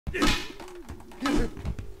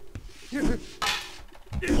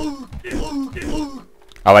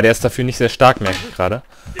Aber der ist dafür nicht sehr stark, merke ich gerade.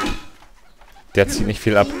 Der zieht nicht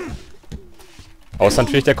viel ab. Außer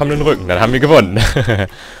natürlich, der kommt in den Rücken. Dann haben wir gewonnen.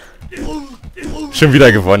 Schon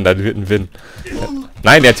wieder gewonnen, dann wird ein Win.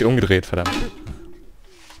 Nein, der hat sich umgedreht, verdammt.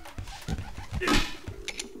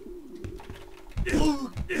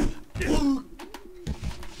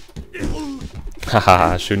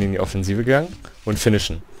 Haha, schön in die Offensive gegangen. Und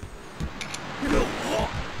finishen.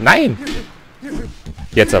 Nein!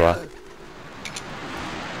 Jetzt aber.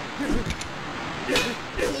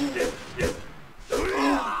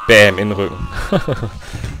 Bäm, in den Rücken.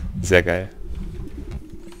 Sehr geil.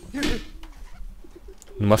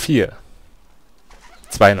 Nummer 4.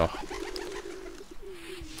 2 noch.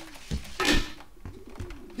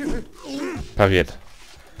 Pariert.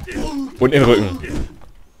 Und in den Rücken.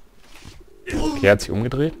 Okay, er hat sich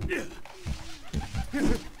umgedreht.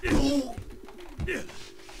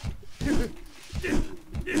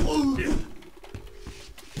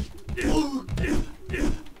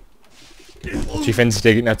 Natürlich, wenn sich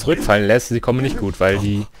der Gegner zurückfallen lässt, sie kommen nicht gut, weil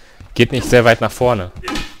die geht nicht sehr weit nach vorne.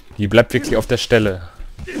 Die bleibt wirklich auf der Stelle.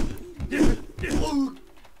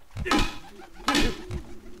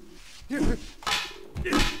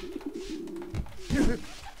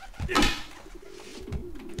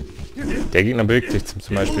 Der Gegner bewegt sich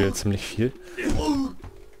zum Beispiel ziemlich viel.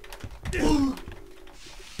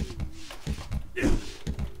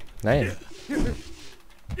 Nein.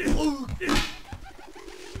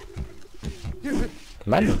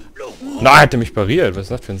 Mann. Na, hat er mich pariert. Was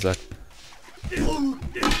ist das für ein Sack?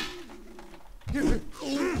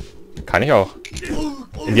 Kann ich auch.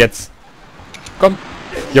 Und jetzt. Komm.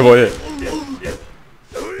 Jawohl.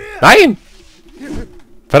 Nein!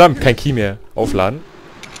 Verdammt, kein Key mehr. Aufladen.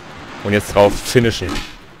 Und jetzt drauf finishen.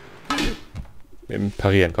 Mit dem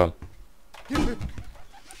Parieren, komm.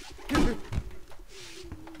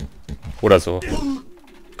 Oder so.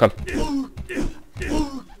 Komm.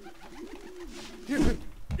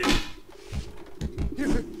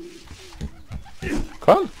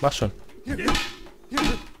 Komm, mach schon.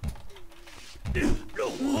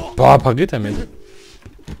 Boah, pariert er mich.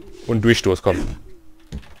 Und Durchstoß, komm.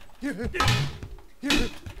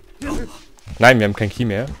 Nein, wir haben kein Key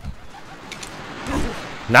mehr.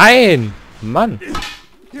 Nein! Mann!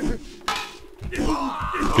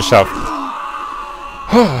 Geschafft.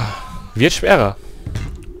 Wird schwerer.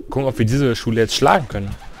 Gucken, ob wir diese Schule jetzt schlagen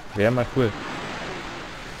können. Wäre mal cool.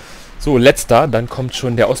 So, letzter. Dann kommt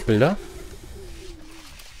schon der Ausbilder.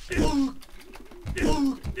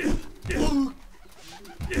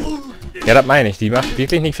 Ja, das meine ich. Die macht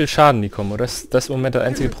wirklich nicht viel Schaden, die Kombo. Das ist im Moment das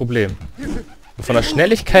einzige Problem. Und von der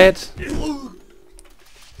Schnelligkeit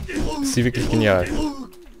ist sie wirklich genial.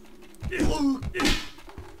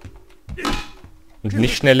 Und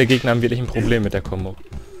nicht schnelle Gegner haben wirklich ein Problem mit der Kombo.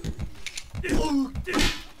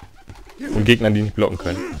 Und Gegner, die nicht blocken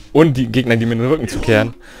können. Und die Gegner, die mit dem Rücken zu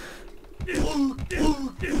kehren.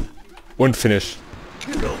 Und Finish.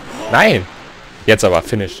 Nein! Jetzt aber,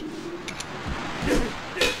 Finish.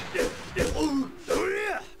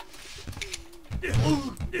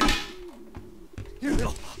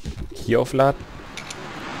 Hier aufladen.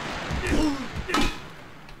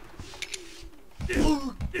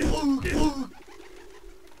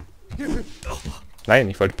 Nein,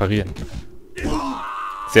 ich wollte parieren.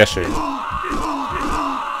 Sehr schön.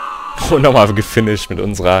 Und nochmal gefinisht mit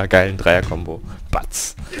unserer geilen Dreier-Kombo.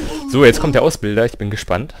 Batz. So, jetzt kommt der Ausbilder. Ich bin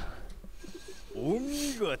gespannt.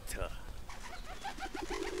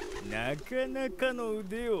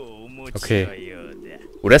 Okay.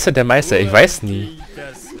 Oder ist das der Meister? Ich weiß nie.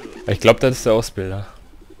 Ich glaube, das ist der Ausbilder.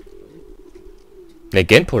 Ne,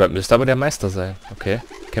 Genpo, das müsste aber der Meister sein. Okay.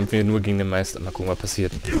 Kämpfen wir nur gegen den Meister. Mal gucken, was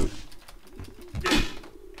passiert.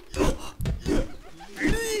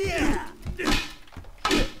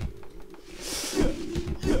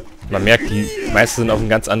 Man merkt, die Meister sind auf einem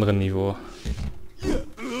ganz anderen Niveau.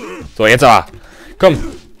 So, jetzt aber. Komm.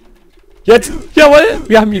 Jetzt. Jawohl.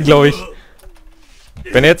 Wir haben ihn, glaube ich.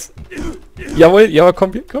 Wenn jetzt. Jawohl. Ja,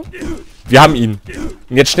 komm. Komm. Wir haben ihn.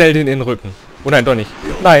 Und jetzt schnell den in den Rücken. Oh nein, doch nicht.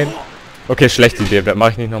 Nein. Okay, schlechte Idee. Das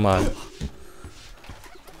mache ich nicht normal.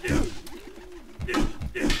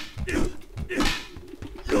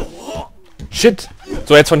 Shit.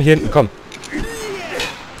 So, jetzt von hier hinten. Komm.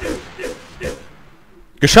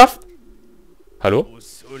 Geschafft? Hallo?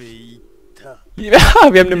 Ja,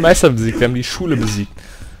 wir haben den Meister besiegt. Wir haben die Schule besiegt.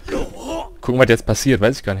 Gucken, was jetzt passiert.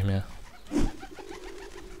 Weiß ich gar nicht mehr.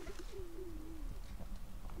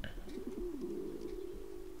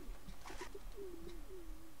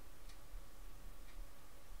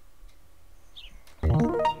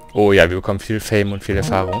 Oh ja, wir bekommen viel Fame und viel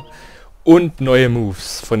Erfahrung. Und neue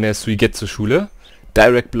Moves von der Suigetsu-Schule.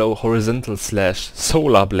 Direct Blow, Horizontal Slash,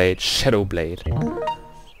 Solar Blade, Shadow Blade.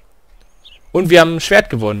 Und wir haben ein Schwert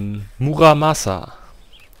gewonnen. Muramasa.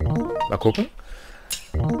 Mal gucken.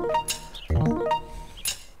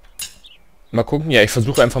 Mal gucken. Ja, ich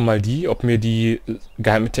versuche einfach mal ob mir die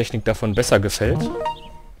geheime Technik davon besser gefällt.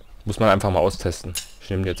 Muss man einfach mal austesten. Ich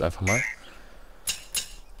nehme die jetzt einfach mal.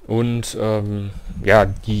 Und ja,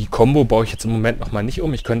 die Combo baue ich jetzt im Moment nochmal nicht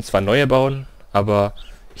um. Ich könnte zwar neue bauen, aber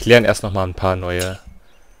ich lerne erst nochmal ein paar neue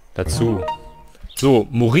dazu. So,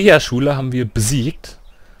 Moria-Schule haben wir besiegt.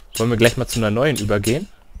 Wollen wir gleich mal zu einer neuen übergehen?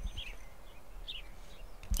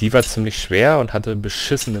 Die war ziemlich schwer und hatte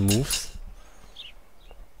beschissene Moves.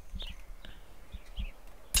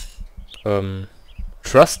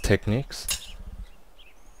 Trust Techniques.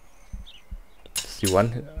 Das ist die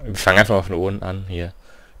One. Wir fangen einfach mal von unten an. Hier.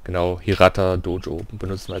 Genau, Hirata-Dojo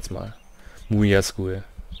benutzen wir jetzt mal. Muya School.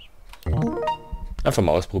 Einfach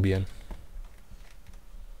mal ausprobieren.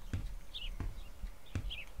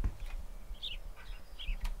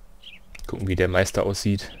 Gucken, wie der Meister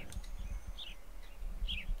aussieht.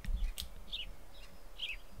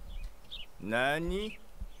 Nani?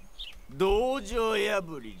 Dojo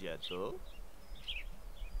yaburi ja to?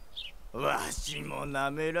 Washi mo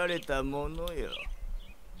namerareta mono yo.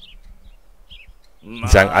 Die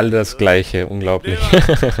sagen alle das Gleiche, unglaublich.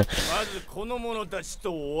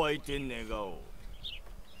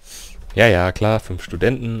 Ja, ja, klar, 5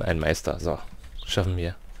 Studenten, ein Meister. So, schaffen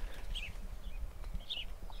wir.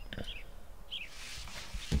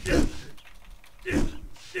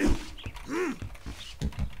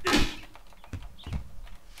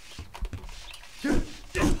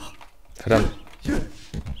 Verdammt.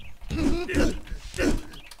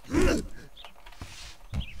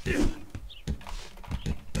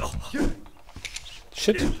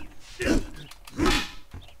 Shit.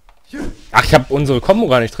 Ach, ich habe unsere Kombo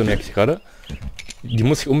gar nicht drin, merke ich gerade. Die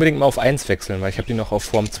muss ich unbedingt mal auf 1 wechseln, weil ich habe die noch auf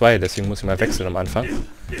Form 2, deswegen muss ich mal wechseln am Anfang.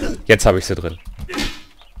 Jetzt habe ich sie drin.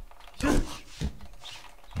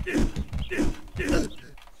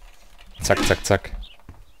 Zack, zack, zack.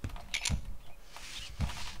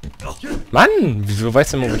 Mann, wieso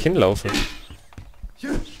weißt du immer, wo ich hinlaufe?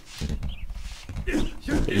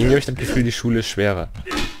 Irgendwie habe ich das Gefühl, die Schule ist schwerer.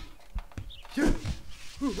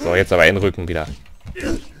 So, jetzt aber in den Rücken wieder.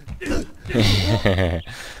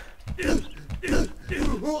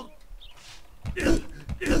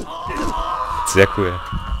 Sehr cool.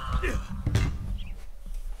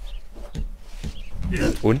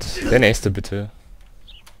 Und der nächste bitte.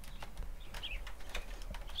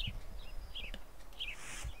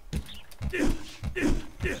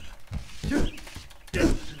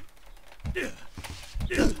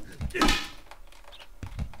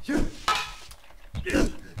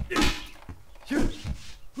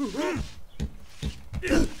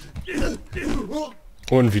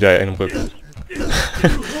 Und wieder in den Rücken.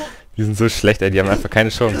 Die sind so schlecht, ey. Die haben einfach keine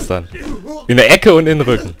Chance dann. In der Ecke und in den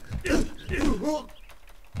Rücken.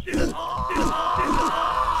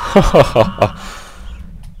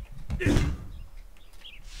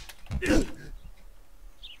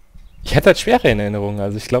 Ich hatte halt schwere Erinnerungen.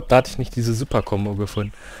 Also ich glaube, da hatte ich nicht diese Super-Kombo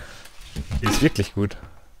gefunden. Die ist wirklich gut.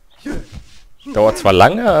 Dauert zwar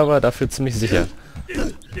lange, aber dafür ziemlich sicher.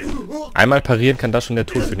 Einmal parieren kann das schon der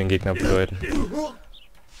Tod für den Gegner bedeuten.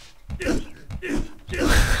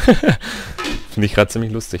 Finde ich gerade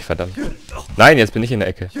ziemlich lustig, verdammt. Nein, jetzt bin ich in der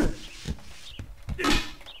Ecke.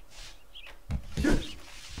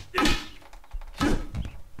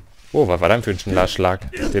 Oh, was war denn für ein schneller Schlag?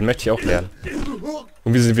 Den möchte ich auch lernen.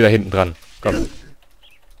 Und wir sind wieder hinten dran. Komm.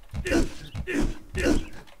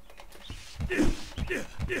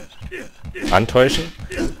 Antäuschen.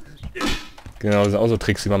 Genau, das sind auch so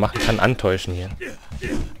Tricks, die man machen kann. Antäuschen hier.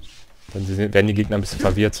 Dann werden die Gegner ein bisschen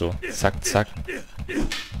verwirrt so. Zack, zack.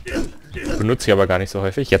 Benutze ich aber gar nicht so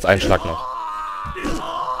häufig. Jetzt einen Schlag noch.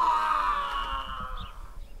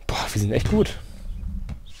 Boah, wir sind echt gut.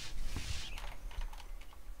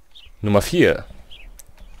 Nummer 4.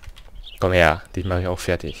 Komm her, dich mache ich auch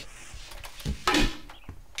fertig.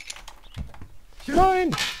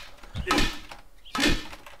 Nein!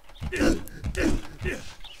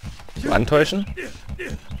 So, antäuschen.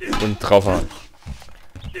 Und draufhauen.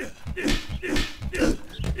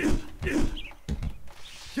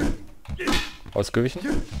 Ausgewichen.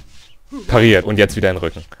 Pariert. Und jetzt wieder in den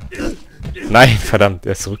Rücken. Nein, verdammt,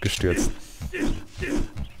 er ist zurückgestürzt.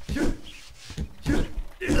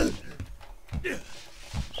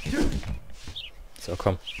 So,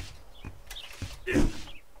 komm.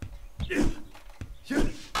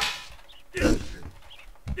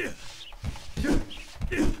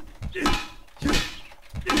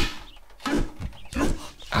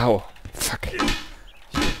 Au. Fuck.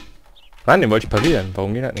 Mann, den wollte ich parieren.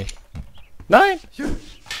 Warum geht das nicht? Nein!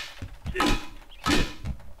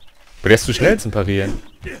 Aber der ist zu schnell zum Parieren.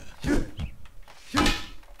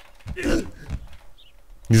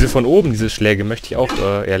 Diese von oben, diese Schläge, möchte ich auch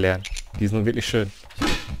eher lernen. Die sind wirklich schön.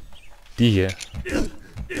 Die hier.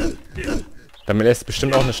 Damit lässt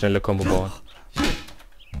bestimmt auch eine schnelle Combo bauen.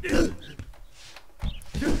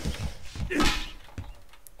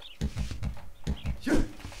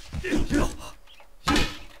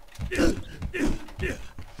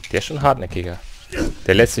 Der ist schon hartnäckiger.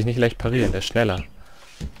 Der lässt sich nicht leicht parieren, der ist schneller.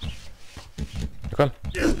 Ja, komm.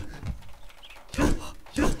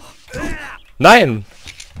 Nein!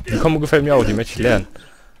 Die Combo gefällt mir auch, die möchte ich lernen.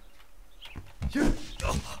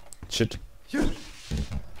 Shit.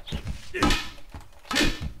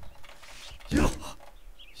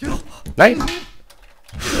 Nein!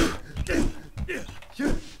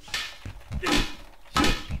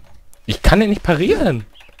 Ich kann den nicht parieren!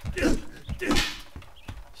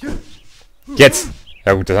 Jetzt!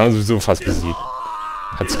 Ja gut, das haben wir sowieso fast besiegt.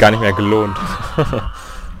 Hat sich gar nicht mehr gelohnt.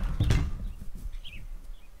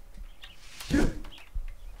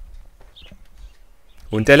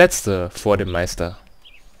 Und der letzte vor dem Meister.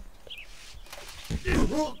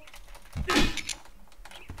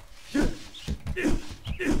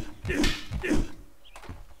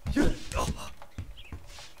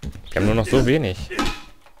 Wir haben nur noch so wenig.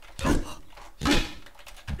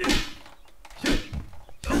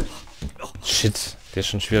 Shit, der ist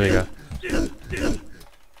schon schwieriger.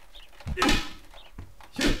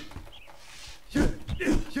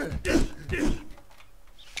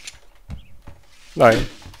 Nein,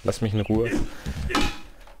 lass mich in Ruhe.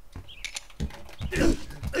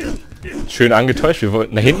 Schön angetäuscht, wir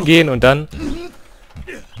wollten nach hinten gehen und dann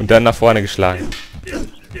nach vorne geschlagen.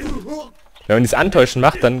 Wenn man dieses Antäuschen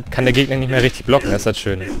macht, dann kann der Gegner nicht mehr richtig blocken, das ist das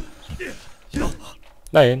Schöne.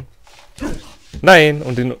 Nein. Nein,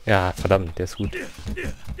 und den... Ja, verdammt, der ist gut.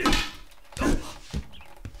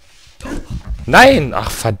 Nein! Ach,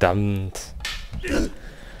 verdammt.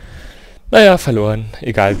 Naja, verloren.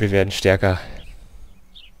 Egal, wir werden stärker.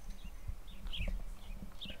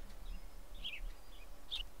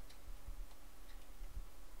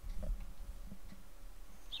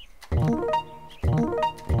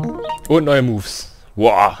 Und neue Moves.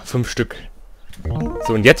 Wow, 5 Stück.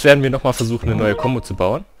 So, und jetzt werden wir nochmal versuchen, eine neue Combo zu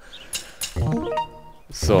bauen.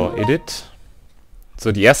 So, Edit.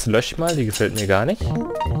 So, die erste lösche ich mal, die gefällt mir gar nicht.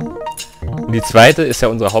 Und die zweite ist ja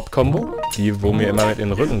unsere Hauptkombo, die, wo wir immer mit in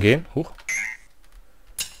den Rücken gehen. Huch.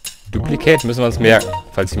 Duplicate müssen wir uns merken,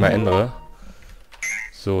 falls ich mal ändere.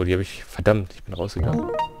 So, die habe ich... Verdammt, ich bin rausgegangen.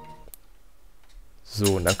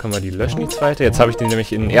 So, und dann können wir die löschen, die zweite. Jetzt habe ich die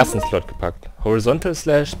nämlich in den ersten Slot gepackt. Horizontal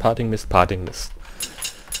Slash, Parting Mist, Parting Mist.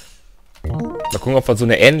 Mal gucken, ob wir so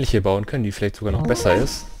eine ähnliche bauen können, die vielleicht sogar noch besser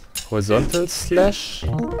ist. Horizontal Slash.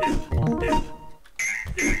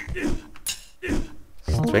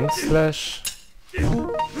 Strength Slash.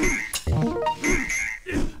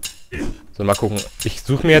 So, mal gucken. Ich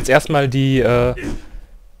suche mir jetzt erstmal die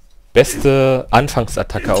beste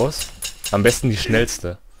Anfangsattacke aus. Am besten die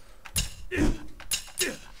schnellste.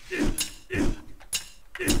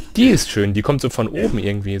 Die ist schön, die kommt so von oben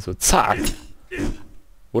irgendwie, so zack.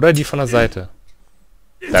 Oder die von der Seite.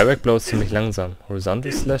 Direct Blow ist ziemlich langsam.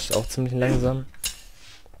 Horizontal Slash auch ziemlich langsam.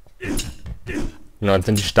 Genau, jetzt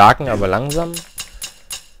sind die starken, aber langsam.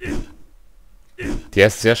 Der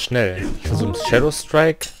ist sehr schnell. Ich versuche Shadow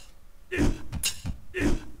Strike.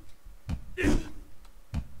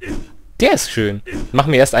 Der ist schön.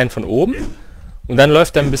 Machen wir erst einen von oben. Und dann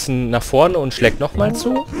läuft er ein bisschen nach vorne und schlägt nochmal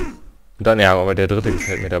zu. Und dann, ja, aber der dritte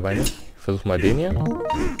gefällt mir dabei nicht. Ich versuche mal den hier.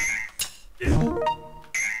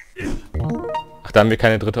 Ach, da haben wir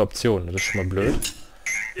keine dritte Option. Das ist schon mal blöd.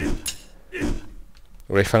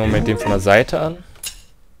 Oder ich fange mal mit dem von der Seite an.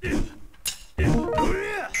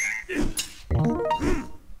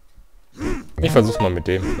 Ich versuche mal mit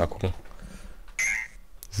dem. Mal gucken.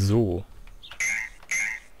 So.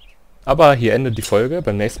 Aber hier endet die Folge.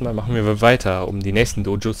 Beim nächsten Mal machen wir weiter, um die nächsten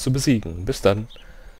Dojos zu besiegen. Bis dann.